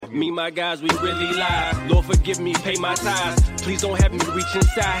Me, my guys, we really lie. Lord, forgive me, pay my tithes. Please don't have me reach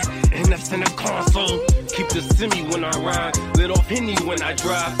inside. And that's in the console. Keep the semi when I ride. Lit off Henny when I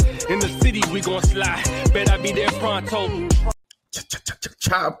drive. In the city, we gon' slide. Bet I be there pronto.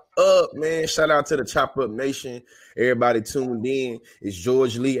 Chop up, man. Shout out to the Chop Up Nation. Everybody tuned in. It's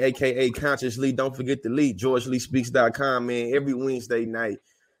George Lee, a.k.a. Conscious Lee. Don't forget to lead. GeorgeLeeSpeaks.com, man. Every Wednesday night,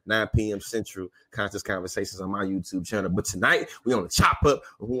 9 p.m. Central. Conscious Conversations on my YouTube channel. But tonight, we on the Chop Up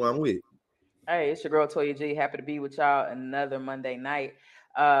of who I'm with. Hey, it's your girl, Toya G. Happy to be with y'all another Monday night.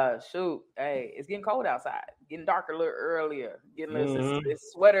 Hey, it's getting cold outside. Getting darker a little earlier. Getting a little,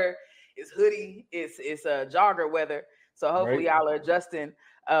 it's sweater, it's hoodie, it's jogger weather. So hopefully y'all are adjusting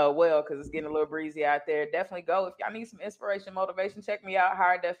well, because it's getting a little breezy out there. Definitely go. If y'all need some inspiration, motivation, check me out.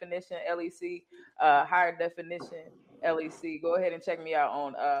 Higher Definition LEC. Higher Definition LEC. Go ahead and check me out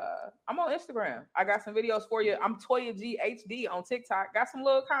on I'm on Instagram. I got some videos for you. I'm Toya G HD on TikTok. Got some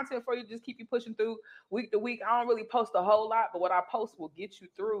little content for you. Just keep you pushing through week to week. I don't really post a whole lot, but what I post will get you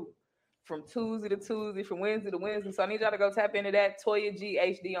through from Tuesday to Tuesday, from Wednesday to Wednesday. So I need y'all to go tap into that. Toya G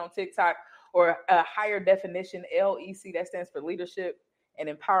HD on TikTok, or Higher Definition LEC. That stands for Leadership and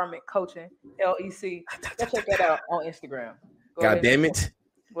Empowerment Coaching, LEC. Go check that out on Instagram. God damn it.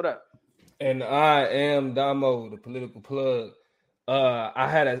 What up? And I am Damo, the political plug.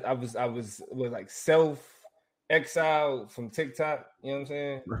 I was like self-exiled from TikTok. You know what I'm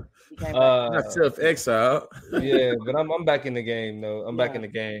saying? Not self-exiled. Yeah, but I'm back in the game though. I'm back in the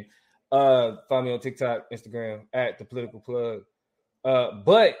game. Find me on TikTok, Instagram at the political plug.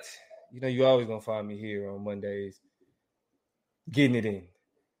 But you know, you always gonna find me here on Mondays, getting it in.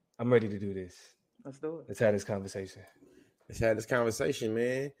 I'm ready to do this. Let's do it. Let's have this conversation. Let's have this conversation,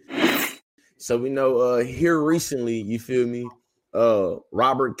 man. So we know here recently, you feel me?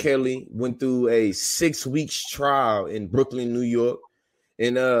 Robert Kelly went through a 6 weeks trial in Brooklyn, New York,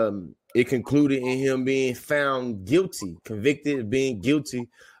 and it concluded in him being found guilty, convicted of being guilty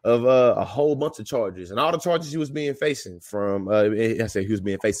of a whole bunch of charges, and all the charges he was being facing from all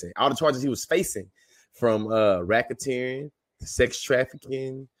the charges he was facing from racketeering, sex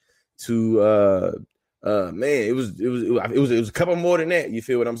trafficking, to man, it was a couple more than that. You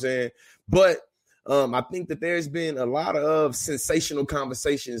feel what I'm saying? But I think that there's been a lot of sensational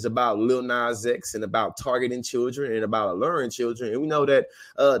conversations about Lil Nas X and about targeting children and about alluring children. And we know that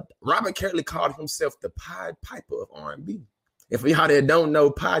Robert Kelly called himself the Pied Piper of R&B. And for y'all that don't know,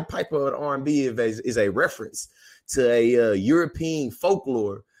 Pied Piper of R&B is a reference to a European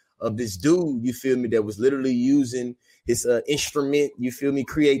folklore of this dude, you feel me, that was literally using his instrument, you feel me,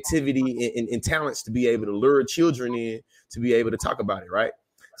 creativity and talents to be able to lure children in, to be able to talk about it, right?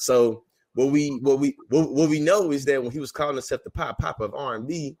 So what we know is that when he was calling himself the Pied Piper of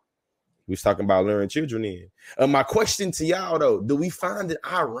R&B, he was talking about luring children in. My question to y'all though, do we find it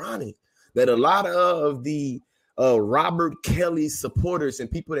ironic that a lot of the Robert Kelly supporters and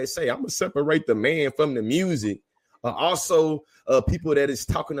people that say I'm gonna separate the man from the music are also people that is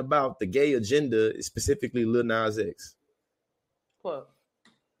talking about the gay agenda, specifically Lil Nas X? What?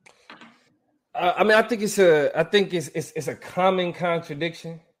 I mean, I think it's a common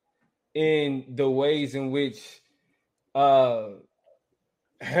contradiction in the ways in which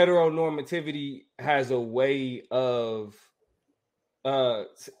heteronormativity has a way of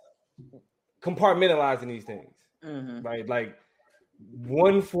compartmentalizing these things, right? Like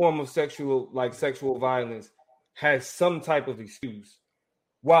one form of sexual violence has some type of excuse,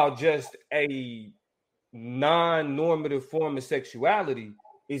 while just a non-normative form of sexuality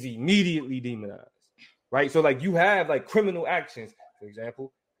is immediately demonized, right? So like you have like criminal actions, for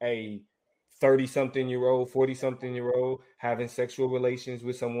example, a 30-something-year-old, 40-something-year-old having sexual relations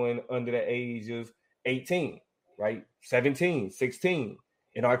with someone under the age of 18, right? 17, 16.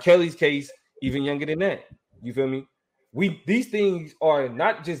 In R. Kelly's case, even younger than that. You feel me? These things are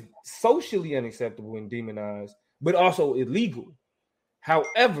not just socially unacceptable and demonized, but also illegal.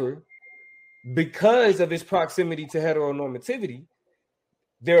 However, because of its proximity to heteronormativity,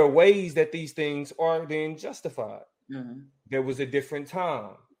 there are ways that these things are then justified. There was a different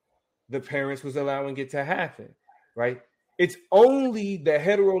time. The parents was allowing it to happen, right? It's only the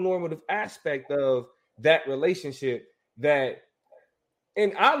heteronormative aspect of that relationship that,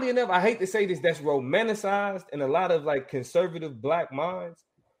 and oddly enough, I hate to say this, that's romanticized in a lot of like conservative Black minds,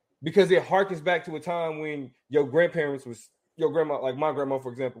 because it harkens back to a time when your grandparents was, your grandma, like my grandma,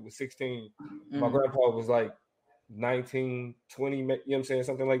 for example, was 16. My grandpa was like 19, 20, you know what I'm saying?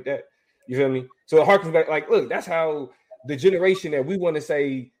 Something like that. You feel me? So it harkens back, like, look, that's how the generation that we want to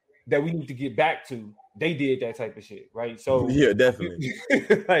say that we need to get back to, they did that type of shit, right? So yeah, definitely.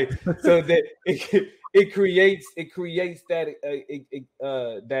 like, so that it creates that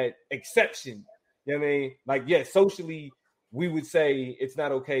that exception. You know what I mean? Like, yes, socially, we would say it's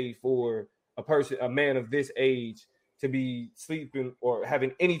not okay for a man of this age, to be sleeping or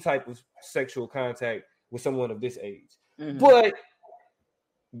having any type of sexual contact with someone of this age. Mm-hmm. But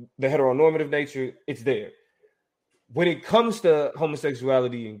the heteronormative nature, it's there. When it comes to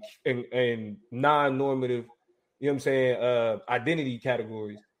homosexuality and non-normative, you know what I'm saying, identity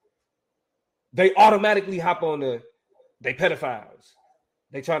categories, they automatically hop on they pedophiles.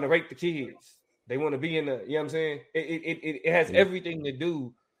 They trying to rape the kids. They want to be in the, you know what I'm saying? It has everything to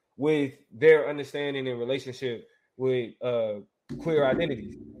do with their understanding and relationship with queer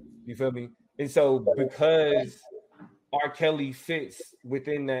identities. You feel me? And so because R. Kelly fits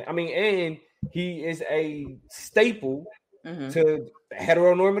within that, I mean, and he is a staple to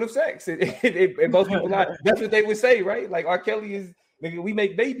heteronormative sex. And most people that's what they would say, right? Like R. Kelly is, we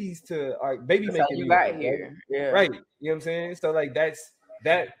make babies to our baby making. You got here, yeah, right? You know what I'm saying? So like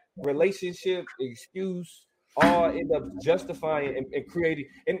that relationship excuse all end up justifying and creating,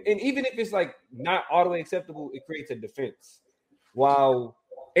 and even if it's like not all the way acceptable, it creates a defense. While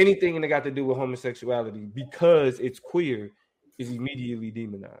anything that got to do with homosexuality, because it's queer, is immediately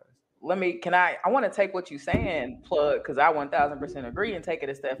demonized. I want to take what you're saying, plug, because I 1000% agree, and take it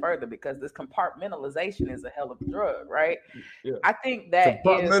a step further, because this compartmentalization is a hell of a drug, right? Yeah. I think that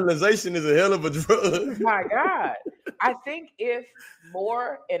compartmentalization is a hell of a drug. My God. I think if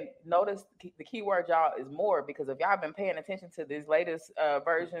more, and notice the key word, y'all, is more, because if y'all been paying attention to these latest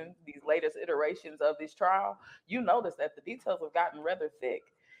versions, these latest iterations of this trial, you notice that the details have gotten rather thick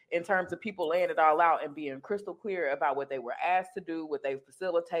in terms of people laying it all out and being crystal clear about what they were asked to do, what they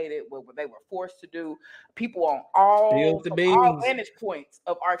facilitated, what they were forced to do. People on all vantage points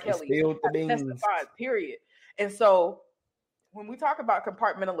of R. Kelly have testified, period. And so when we talk about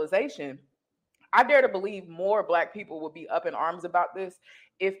compartmentalization, I dare to believe more Black people would be up in arms about this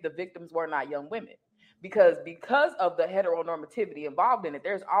if the victims were not young women. Because of the heteronormativity involved in it,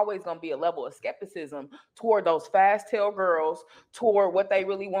 there's always going to be a level of skepticism toward those fast tail girls, toward what they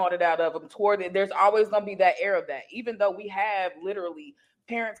really wanted out of them, there's always going to be that air of that. Even though we have literally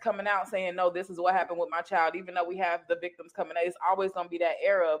parents coming out saying, no, this is what happened with my child, even though we have the victims coming out, it's always going to be that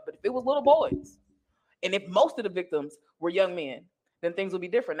air of, but if it was little boys, and if most of the victims were young men, then things will be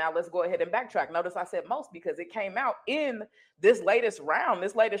different. Now let's go ahead and backtrack. Notice I said most, because it came out in this latest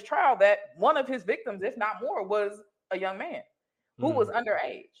trial, that one of his victims, if not more, was a young man who was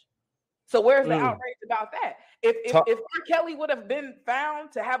underage. So where's the outrage about that? If R. Kelly would have been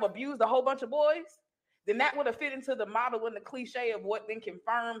found to have abused a whole bunch of boys, then that would have fit into the model and the cliche of what then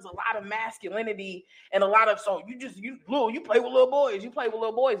confirms a lot of masculinity and a lot of, so you play with little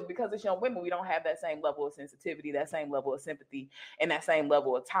boys, because it's young women. We don't have that same level of sensitivity, that same level of sympathy, and that same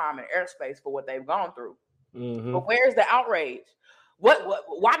level of time and airspace for what they've gone through. Mm-hmm. But where's the outrage?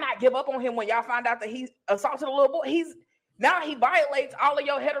 Why not give up on him when y'all find out that he assaulted a little boy? He violates all of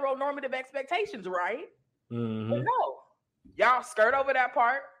your heteronormative expectations, right? Mm-hmm. But no, y'all skirt over that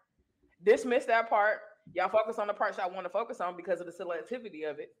part, dismiss that part. Y'all focus on the parts y'all want to focus on because of the selectivity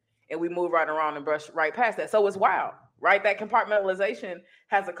of it, and we move right around and brush right past that. So it's wild, right? That compartmentalization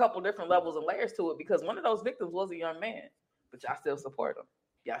has a couple different levels and layers to it, because one of those victims was a young man, but y'all still support him.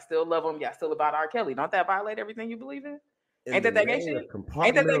 Y'all still love him. Y'all still about R. Kelly. Don't that violate everything you believe in? Ain't that gay shit?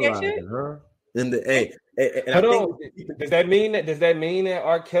 Ain't that gay shit? Huh? Does that mean that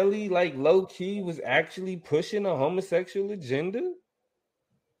R. Kelly, like, low key, was actually pushing a homosexual agenda?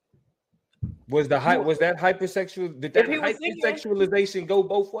 Was that hypersexual? Did that hypersexualization go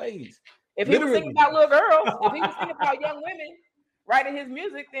both ways? If he was singing about little girls, if he was singing about young women, writing his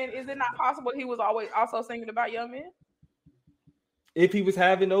music, then is it not possible he was always also singing about young men? If he was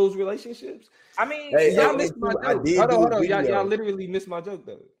having those relationships, I mean, y'all missed my joke. Hold on. Y'all literally missed my joke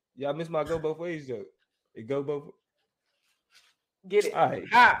though. Y'all missed my go both ways joke. It go both. Get it? All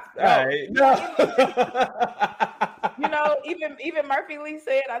right. No. You know, even Murphy Lee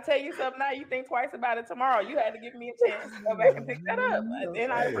said, "I'll tell you something now. You think twice about it tomorrow." You had to give me a chance to go back and pick that up.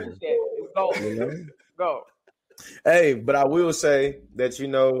 Then I appreciate it. Go. Hey, but I will say that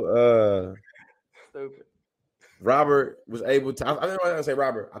stupid. Robert was able to. I don't want to say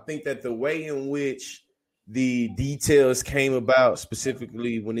Robert. I think that the way in which the details came about,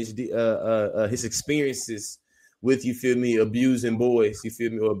 specifically when his experiences with, you feel me, abusing boys, you feel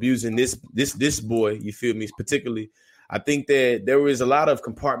me, or abusing this boy, you feel me, particularly. I think that there was a lot of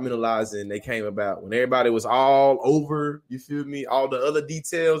compartmentalizing that came about when everybody was all over, you feel me, all the other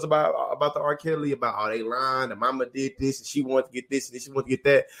details about the R. Kelly, about they lying, the mama did this and she wanted to get this and she wanted to get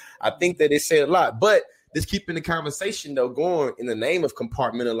that. I think that it said a lot, but just keeping the conversation though going in the name of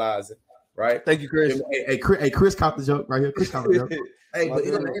compartmentalizing. right? Thank you, Chris. Hey, Chris caught the joke right here. Chris caught the joke. Hey, but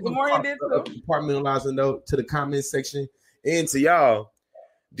compartmentalizing though to the comment section and to y'all,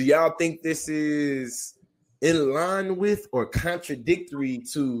 do y'all think this is in line with or contradictory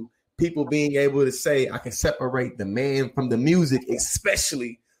to people being able to say I can separate the man from the music,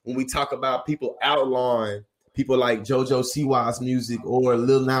 especially when we talk about people outlawing people like JoJo Siwa's music or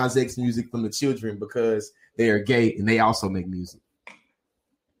Lil Nas X music from the children because they are gay and they also make music?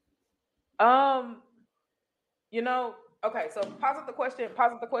 Okay, so pause the question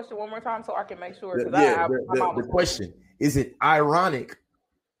one more time so I can make sure. The question, is it ironic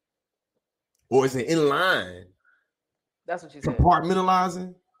or is it in line? That's what you said.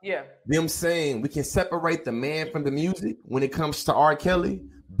 Compartmentalizing? Yeah. Them saying we can separate the man from the music when it comes to R. Kelly,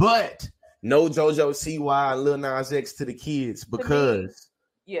 but no JoJo Siwa and Lil Nas X to the kids because.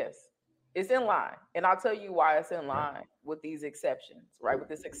 Yes, it's in line. And I'll tell you why it's in line with these exceptions, right? With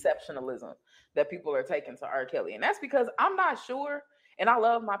this exceptionalism that people are taking to R. Kelly. And that's because I'm not sure, and I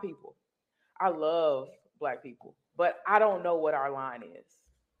love my people. I love Black people, but I don't know what our line is.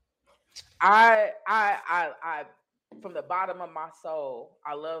 I from the bottom of my soul,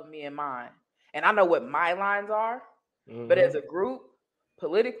 I love me and mine. And I know what my lines are, but as a group,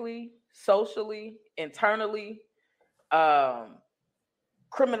 politically, socially, internally,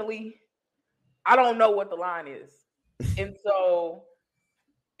 criminally, I don't know what the line is. And so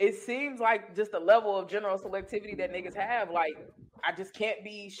it seems like just the level of general selectivity that niggas have, like, I just can't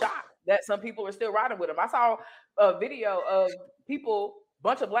be shocked that some people are still riding with him. I saw a video of people,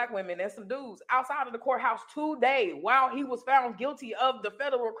 bunch of Black women and some dudes outside of the courthouse today while he was found guilty of the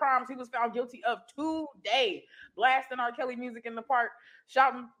federal crimes he was found guilty of today, blasting R. Kelly music in the park,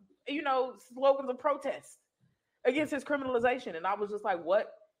 shouting, slogans of protest against his criminalization. And I was just like,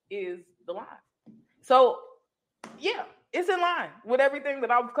 what is the line? So, yeah, it's in line with everything that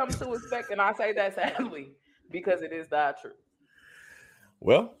I've come to expect. And I say that sadly because it is the truth.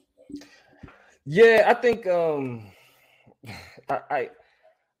 Well, yeah, I think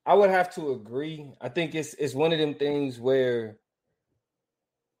I would have to agree. I think it's one of them things where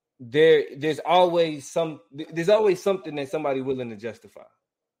there's always something that somebody willing to justify.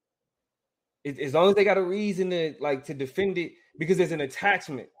 As long as they got a reason to defend it, because there's an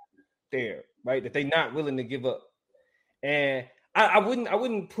attachment there, right? That they're not willing to give up. And I'm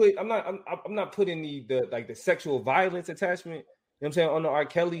not putting the sexual violence attachment, you know what I'm saying, on the R.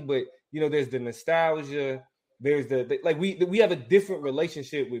 Kelly, but there's the nostalgia. There's we have a different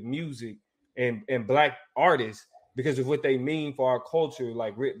relationship with music and Black artists because of what they mean for our culture,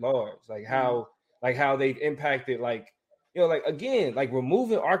 like writ large, how they've impacted,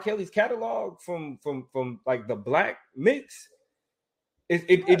 removing R. Kelly's catalog from the Black mix,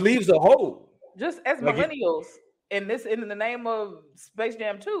 it leaves a hole. Just as millennials. In the name of Space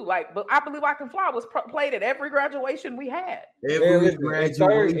Jam 2, but I Believe I Can Fly was played at every graduation we had. Every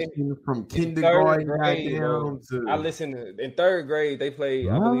graduation from kindergarten down to. I listened in third grade. They played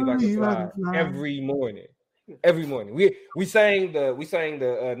I Believe I Can Fly every morning. Every morning, we sang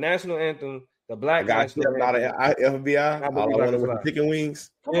the national anthem, the Black national anthem. FBI. All I wanted was chicken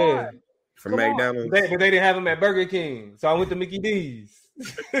wings. From McDonald's. But they didn't have them at Burger King, so I went to Mickey D's.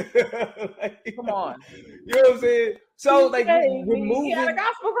 Come on, you know what I'm saying? So removing. He had a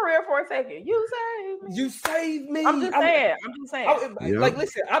gospel career for a second. You saved me. I'm just saying.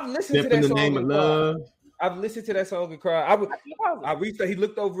 Listen, I've listened to that song and cried. I've listened to that song and cried. I reached out. He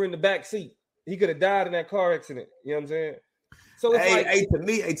looked over in the back seat. He could have died in that car accident. You know what I'm saying? So it's to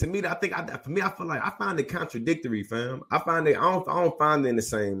me, I feel like I find it contradictory, fam. I don't find it in the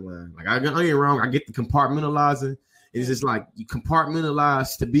same line. I ain't wrong. I get the compartmentalizing. It's just like you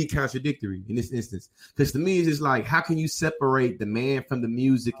compartmentalize to be contradictory in this instance. Because to me, it's just like, how can you separate the man from the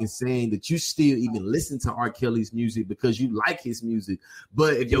music and saying that you still even listen to R. Kelly's music because you like his music?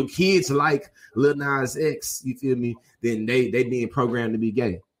 But if your kids like Lil Nas X, you feel me, then they being programmed to be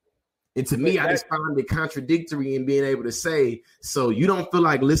gay. And to me, I just find it contradictory in being able to say, so you don't feel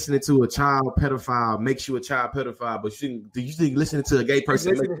like listening to a child pedophile makes you a child pedophile, but you think listening to a gay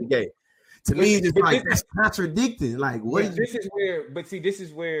person makes you gay? To me, it's just that's contradicting. Like, what? This is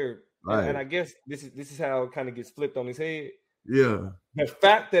where, right. And I guess this is how it kind of gets flipped on his head. Yeah. The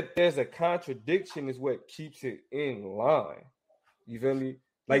fact that there's a contradiction is what keeps it in line. You feel me?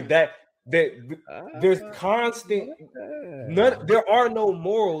 Like that there's constant. There are no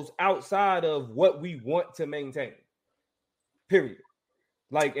morals outside of what we want to maintain. Period.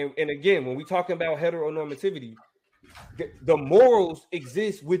 And again, when we talking about heteronormativity, the morals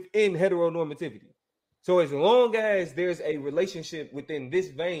exist within heteronormativity. So as long as there's a relationship within this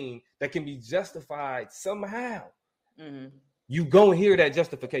vein that can be justified somehow, you gonna hear that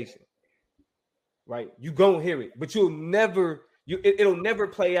justification. right? You gonna hear it, but it'll never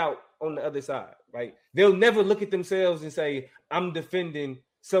play out on the other side, right? They'll never look at themselves and say, I'm defending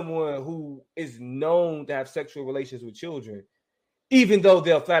someone who is known to have sexual relations with children, even though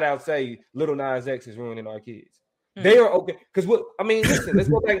they'll flat out say Lil Nas X is ruining our kids. They are okay. Because listen,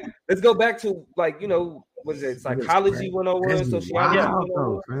 let's go back to, like, what is it? Psychology 101, sociology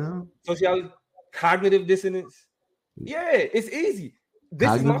 101, sociology, cognitive dissonance. Yeah, it's easy.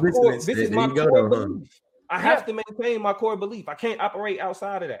 This is my core belief. I have to maintain my core belief. I can't operate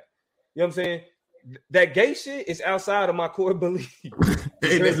outside of that. You know what I'm saying? That gay shit is outside of my core belief.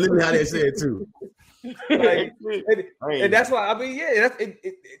 Hey, that's literally how they say it too. And that's why that's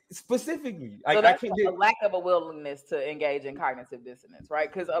it specifically. So that's a lack of a willingness to engage in cognitive dissonance,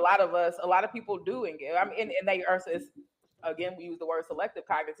 right? Because a lot of people do engage. I mean, and they are. Again, we use the word selective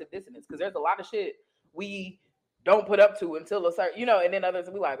cognitive dissonance because there's a lot of shit we don't put up to until a certain, and then others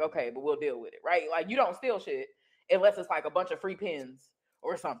we like, okay, but we'll deal with it, right? Like, you don't steal shit unless it's like a bunch of free pins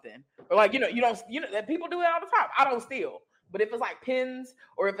or something, or like, you don't, that people do it all the time. I don't steal. But if it's like pins,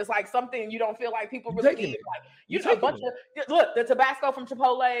 or if it's like something you don't feel like people really need, like, a bunch of, look, the Tabasco from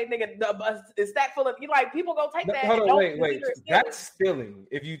Chipotle, nigga, the stack full of, people go take that. Hold on, wait. That's stealing.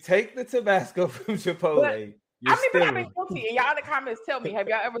 If you take the Tabasco from Chipotle, you're stealing. I've been guilty, and y'all in the comments tell me, have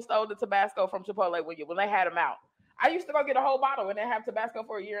y'all ever stole the Tabasco from Chipotle when they had them out? I used to go get a whole bottle and then have Tabasco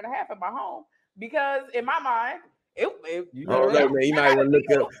for a year and a half at my home, because in my mind, man, you might want to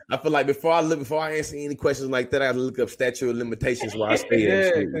look up. I feel like before I answer any questions like that, I have to look up statute of limitations where I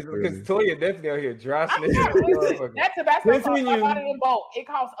stay. Because Toya definitely out here dropping it. That Tabasco, I bought it in bulk. It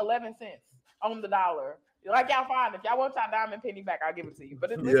costs 11 cents on the dollar. Like, y'all find, if y'all want y'all diamond penny back, I'll give it to you.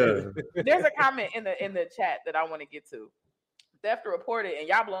 But there's a comment in the chat that I want to get to. Theft reported, and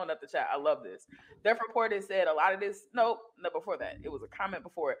y'all blowing up the chat. I love this. Theft reported said a lot of this. No, before that, it was a comment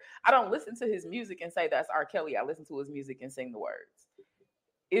before it. I don't listen to his music and say that's R. Kelly. I listen to his music and sing the words.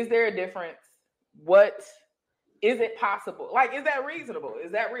 Is there a difference? What is it possible? Like, is that reasonable?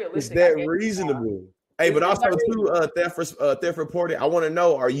 Is that realistic? Is that reasonable? Hey, but also too, theft reported. I want to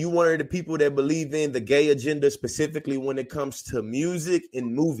know: are you one of the people that believe in the gay agenda specifically when it comes to music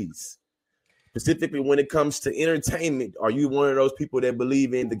and movies? Specifically, when it comes to entertainment, are you one of those people that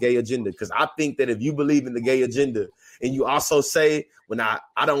believe in the gay agenda? Because I think that if you believe in the gay agenda and you also say, when I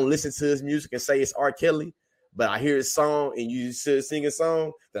don't listen to his music and say it's R. Kelly, but I hear his song and you sing a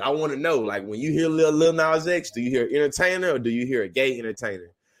song, then I want to know, like, when you hear Lil Nas X, do you hear entertainer or do you hear a gay entertainer?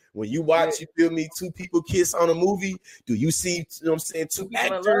 When you watch, you feel me, two people kiss on a movie, do you see, two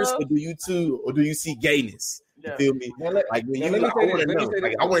actors, or do you see gayness? You feel me? Like, when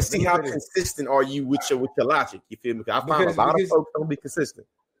I want to see how consistent are you with your logic. You feel me? I find a lot of folks don't be consistent.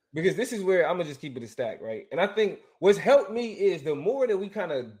 Because this is where I'm gonna just keep it a stack, right? And I think what's helped me is the more that we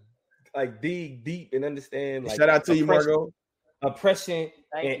kind of like dig deep and understand. Like, shout out to you, Margot. Oppression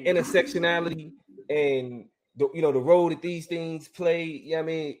and intersectionality and the role that these things play. Yeah, I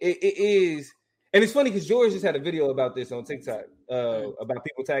mean, it is. And it's funny because George just had a video about this on TikTok about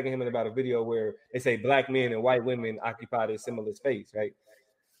people tagging him in about a video where they say black men and white women occupy this similar space, right?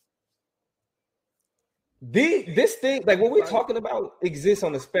 This thing, like what we're talking about, exists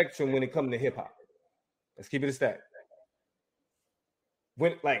on the spectrum when it comes to hip hop. Let's keep it a stack.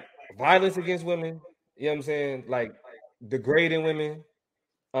 When, like, violence against women, you know what I'm saying? Like, degrading women,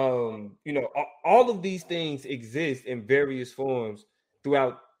 all of these things exist in various forms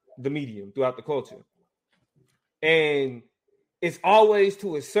throughout the medium, throughout the culture. And it's always,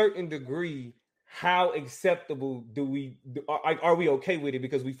 to a certain degree, how acceptable are we okay with it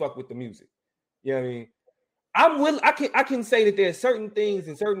because we fuck with the music? You know what I mean? I can say that there's certain things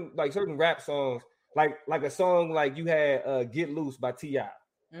in certain rap songs, like a song like you had Get Loose by T.I.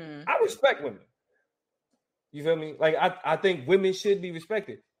 I respect women. You feel me? Like, I think women should be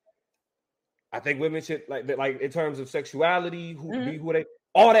respected. I think women should, like in terms of sexuality, be who they,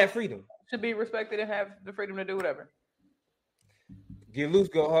 all that freedom should be respected and have the freedom to do whatever. Get Loose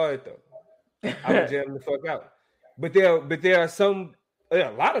go hard though. I would jam the fuck out. But there are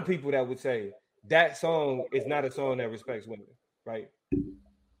a lot of people that would say that song is not a song that respects women, right?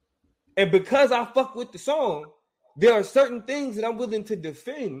 And because I fuck with the song, there are certain things that I'm willing to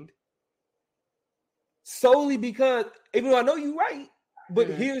defend solely because, even though I know you're right, but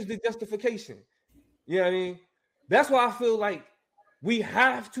here's the justification. You know what I mean? That's why I feel like we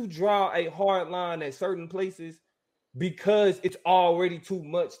have to draw a hard line at certain places because it's already too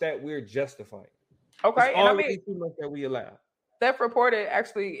much that we're justifying. Okay, it's already too much that we allow. Theft reported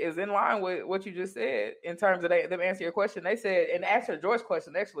actually is in line with what you just said in terms of them answer your question. They said, and answer George's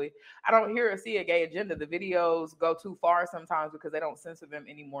question, actually, I don't hear or see a gay agenda. The videos go too far sometimes because they don't censor them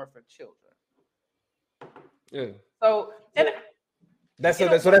anymore for children. Yeah. So and that's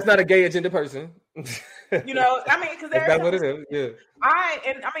that's not a gay agenda person. You know, I mean, because that's what it is. Yeah.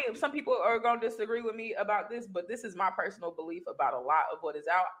 Some people are going to disagree with me about this, but this is my personal belief about a lot of what is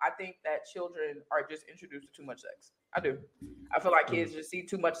out. I think that children are just introduced to too much sex. I do. I feel like kids just see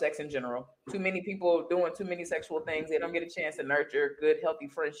too much sex in general. Too many people doing too many sexual things. They don't get a chance to nurture good, healthy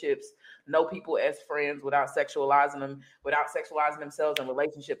friendships, know people as friends without sexualizing themselves in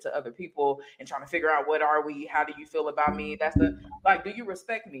relationship to other people and trying to figure out what are we, how do you feel about me? That's do you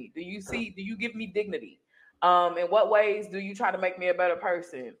respect me? Do you give me dignity? In what ways do you try to make me a better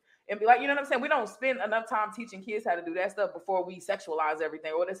person? And be like, you know what I'm saying? We don't spend enough time teaching kids how to do that stuff before we sexualize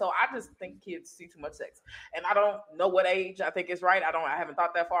everything. So I just think kids see too much sex. And I don't know what age I think is right. I haven't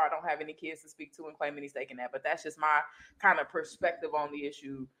thought that far. I don't have any kids to speak to and claim any stake in that. But that's just my kind of perspective on the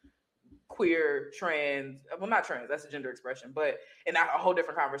issue. Queer, trans, well, not trans, that's a gender expression, but and a whole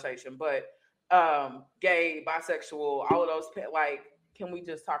different conversation. But gay, bisexual, all of those, like, can we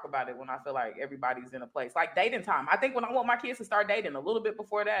just talk about it when I feel like everybody's in a place like dating time? I think when I want my kids to start dating, a little bit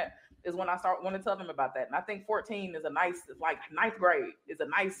before that is when I want to tell them about that. And I think 14 is a nice, like ninth grade is a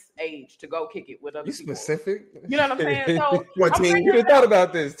nice age to go kick it with other people. Specific? You know what I'm saying? So 14, you thought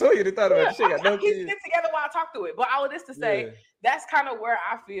about this. Told you thought about this. I'm piecing it together while I talk through it. But all of this to say, that's kind of where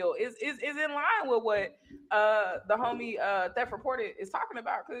I feel is in line with what the homie Theft Reported is talking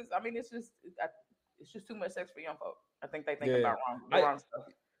about. Because I mean, it's just too much sex for young folk. I think they think about wrong stuff.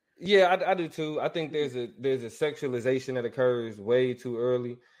 Yeah, I do too. I think there's a sexualization that occurs way too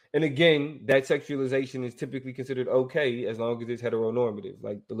early. And again, that sexualization is typically considered okay as long as it's heteronormative,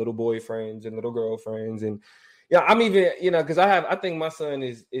 like the little boyfriends and little girlfriends. And yeah, I'm even, because I think my son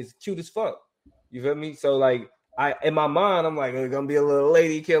is cute as fuck. You feel me? So like in my mind, I'm like, gonna be a little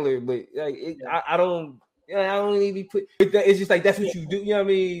lady killer, but like I don't even put. It's just like that's what you do. You know what I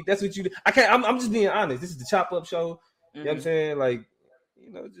mean? That's what you do. I can't. I'm just being honest. This is the Chop Up Show. You know what I'm saying? Like,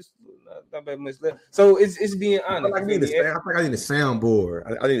 just not that much left. So it's being honest. I think I need a soundboard.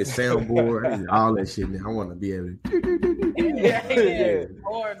 I need a soundboard. I need all that shit. Man. I want to be able to.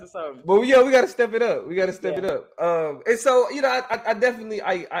 Horns or something. But we got to step it up. We got to step it up. And so I definitely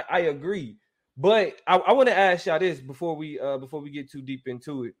I agree. But I want to ask y'all this before we get too deep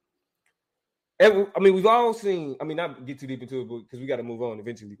into it. I mean, we've all seen. I mean, not get too deep into it, because we got to move on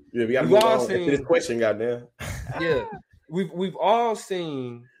eventually. Yeah, we got to move on. Seen, this question, goddamn. Yeah, we've all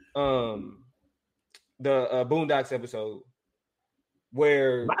seen the Boondocks episode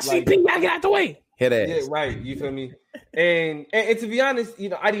where my CP, I get out the way. Head ass. Yeah, right. You feel me? And to be honest,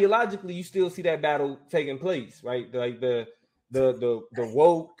 ideologically, you still see that battle taking place, right? Like the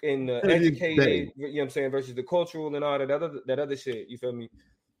woke and the educated, you know what I'm saying, versus the cultural and all that other shit. You feel me?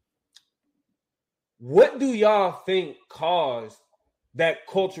 What do y'all think caused that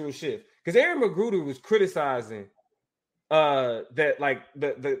cultural shift? Because Aaron Magruder was criticizing that, like,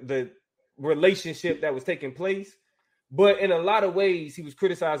 the relationship that was taking place, but in a lot of ways he was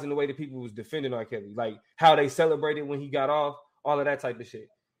criticizing the way that people was defending R. Kelly, like how they celebrated when he got off, all of that type of shit.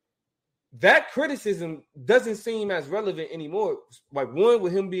 That criticism doesn't seem as relevant anymore. Like, one,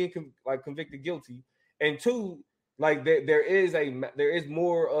 with him being convicted guilty, and two, like there is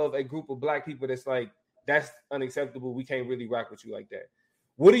more of a group of black people that's like, that's unacceptable. We can't really rock with you like that.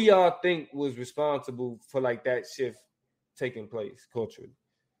 What do y'all think was responsible for like that shift taking place culturally?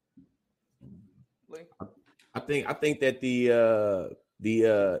 I think that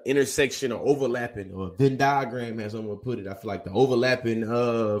the intersection or overlapping, or Venn diagram, as someone put it, I feel like the overlapping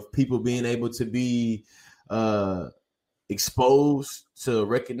of people being able to be exposed to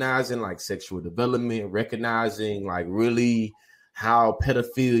recognizing like sexual development, recognizing like really how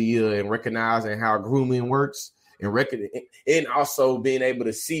pedophilia and recognizing how grooming works, and also being able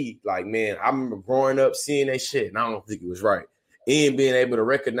to see, like, man, I remember growing up seeing that shit and I don't think it was right. And being able to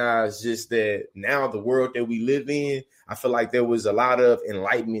recognize just that now the world that we live in, I feel like there was a lot of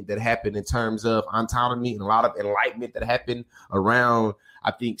enlightenment that happened in terms of autonomy, and a lot of enlightenment that happened around,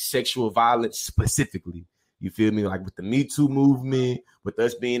 I think, sexual violence specifically. You feel me? Like with the Me Too movement, with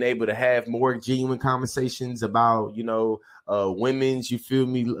us being able to have more genuine conversations about, women's, you feel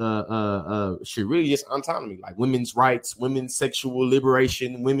me, should really just autonomy, like women's rights, women's sexual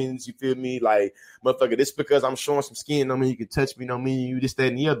liberation, women's, you feel me, like, motherfucker, this because I'm showing some skin, don't mean you can touch me, don't mean you this, that,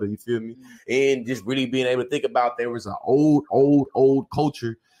 and the other, you feel me? And just really being able to think about, there was an old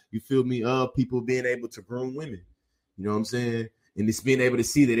culture, you feel me, of people being able to groom women, you know what I'm saying? And just being able to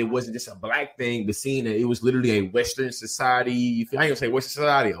see that it wasn't just a black thing, but seeing that it was literally a Western society. I ain't gonna say Western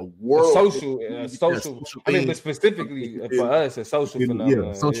society, a world, social. I mean, but specifically for us, a social phenomenon.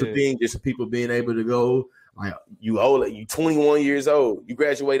 Yeah, social thing. Just people being able to go Like you old, you 21 years old. You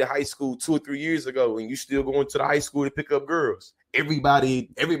graduated high school 2 or 3 years ago, and you still going to the high school to pick up girls. Everybody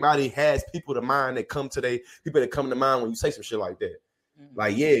has people to mind that come to mind when you say some shit like that.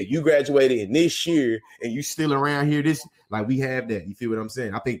 Like, yeah, you graduated in this year and you still around here. This, like, we have that. You feel what I'm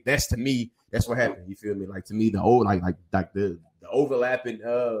saying? I think that's, to me, that's what happened. You feel me? Like, to me, the old, like the overlapping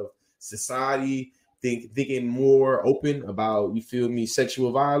of society, thinking more open about, you feel me,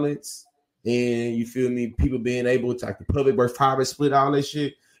 sexual violence, and you feel me, people being able to, like, the public versus private split, all that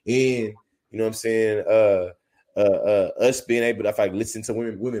shit, and you know what I'm saying, us being able to, like, listen to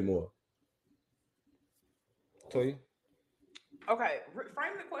women more. Tell you. Okay,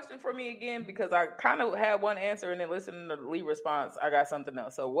 frame the question for me again, because I kind of had one answer, and then listening to the Lee response, I got something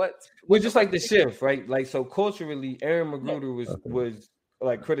else. So what's just like the shift, right? Like, so culturally, Aaron Magruder was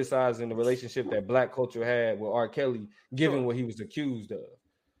like criticizing the relationship that Black culture had with R. Kelly, given what he was accused of,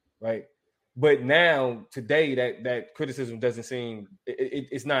 right? But now today, that criticism doesn't seem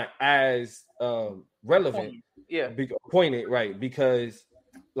it's not as relevant, pointed, right? Because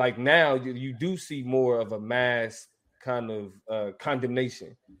like now you do see more of a mass kind of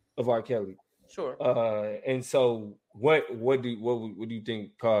condemnation of R. Kelly. Sure. And so what do you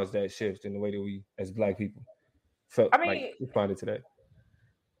think caused that shift in the way that we as Black people felt responded to that?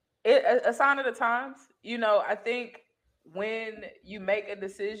 A sign of the times. You know, I think when you make a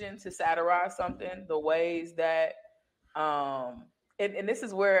decision to satirize something, the ways that and this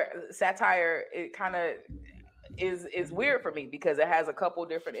is where satire, it kind of is weird for me, because it has a couple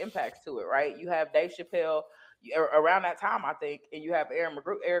different impacts to it, right? You have Dave Chappelle around that time, I think, and you have Aaron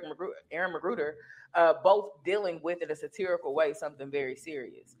Magruder, both dealing with, in a satirical way, something very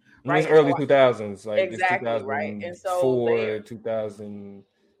serious, right? It's early 2000s, like exactly, right? And so 2000,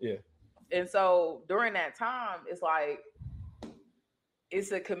 yeah. And so during that time, it's like,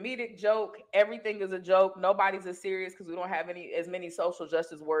 it's a comedic joke. Everything is a joke. Nobody's as serious because we don't have as many social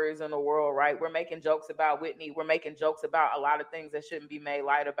justice worries in the world, right? We're making jokes about Whitney. We're making jokes about a lot of things that shouldn't be made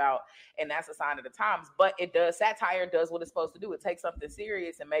light about, and that's a sign of the times. But satire does what it's supposed to do. It takes something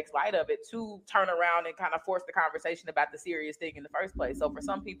serious and makes light of it to turn around and kind of force the conversation about the serious thing in the first place. So for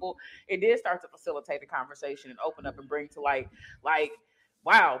some people, it did start to facilitate the conversation and open up and bring to light, like,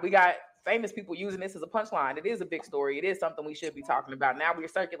 wow, we got famous people using this as a punchline. It is a big story. It is something we should be talking about. Now we're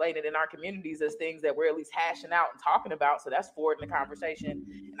circulating in our communities as things that we're at least hashing out and talking about. So that's forwarding the conversation.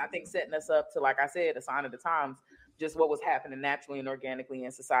 And I think setting us up to, like I said, a sign of the times, just what was happening naturally and organically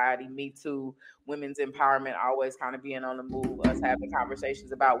in society. Me Too, women's empowerment, always kind of being on the move, us having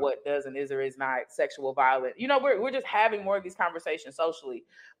conversations about what does and is or is not sexual violence. You know, we're just having more of these conversations socially.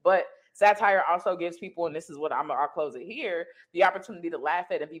 But satire also gives people, and this is what I'll close it here, the opportunity to laugh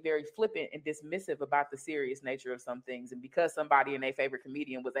at and be very flippant and dismissive about the serious nature of some things. And because somebody and their favorite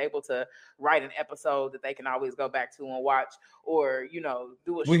comedian was able to write an episode that they can always go back to and watch, or, you know,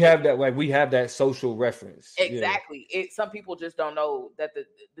 do a we have that social reference. Exactly. Yeah. Some people just don't know that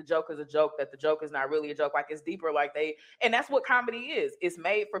the joke is a joke, that the joke is not really a joke. Like, it's deeper. And that's what comedy is. It's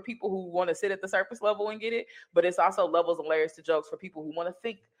made for people who want to sit at the surface level and get it, but it's also levels and layers to jokes for people who want to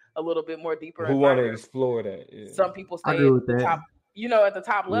think a little bit more deeper, who want to explore that. Yeah. Some people stay at the top, at the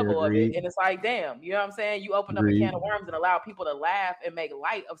top level of it, and it's like, damn, you know what I'm saying? You open up a can of worms and allow people to laugh and make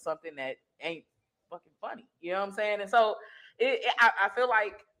light of something that ain't fucking funny. You know what I'm saying? And so I feel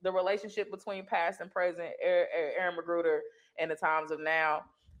like the relationship between past and present, Aaron Magruder and the times of now,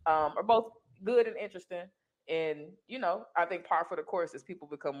 are both good and interesting. And, I think par for the course is people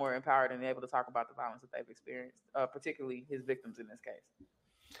become more empowered and able to talk about the violence that they've experienced, particularly his victims in this case.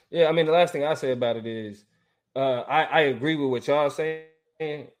 Yeah, I mean, the last thing I say about it is I agree with what y'all saying,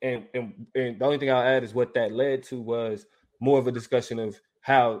 and the only thing I'll add is what that led to was more of a discussion of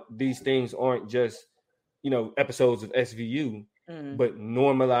how these things aren't just, episodes of SVU, but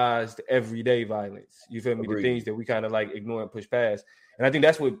normalized everyday violence. You feel me? The things that we kind of like ignore and push past. And I think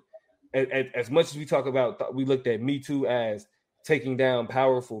that's what, as much as we talk about, we looked at Me Too as taking down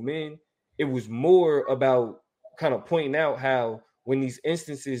powerful men, it was more about kind of pointing out how when these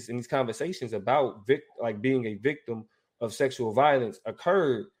instances and these conversations about being a victim of sexual violence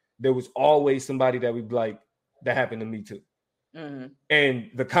occurred, there was always somebody that would be like, that happened to me too. Mm-hmm.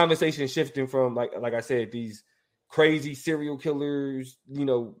 And the conversation shifting from, like I said, these crazy serial killers,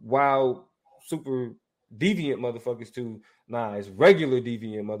 wild, super deviant motherfuckers to, it's regular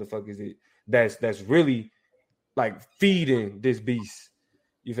deviant motherfuckers that's really like feeding this beast.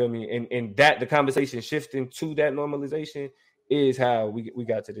 You feel me? And that the conversation shifting to that normalization is how we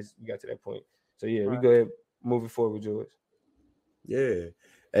got to this. We got to that point. So yeah, we go ahead moving forward with yours. Yeah.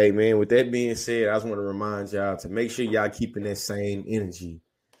 Hey man, with that being said, I just want to remind y'all to make sure y'all keeping that same energy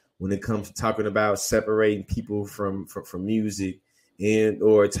when it comes to talking about separating people from music, and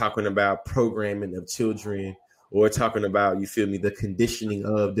or talking about programming of children, or talking about, you feel me, the conditioning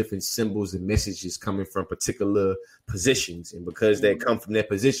of different symbols and messages coming from particular positions. And because they come from that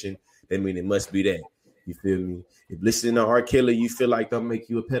position, that mean it must be that. You feel me? If listening to R. Kelly, you feel like don't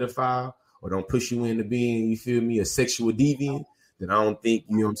make you a pedophile or don't push you into being, you feel me, a sexual deviant, then I don't think,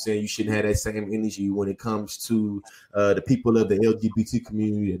 you know what I'm saying, you shouldn't have that same energy when it comes to the people of the LGBT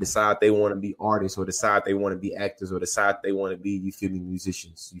community that decide they want to be artists, or decide they want to be actors, or decide they want to be, you feel me,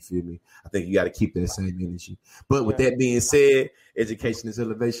 musicians. You feel me? I think you got to keep that same energy. But with that being said, education is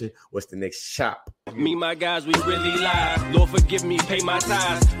elevation. What's the next shop? Me, my guys, we really live. Lord, forgive me, pay my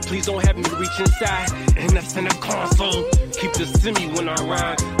tithes. Please don't have me reach inside. And that's in the console. Keep the semi when I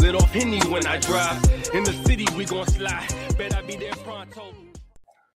ride. Let off Henny when I drive. In the city, we gon' slide. Bet I be there pronto.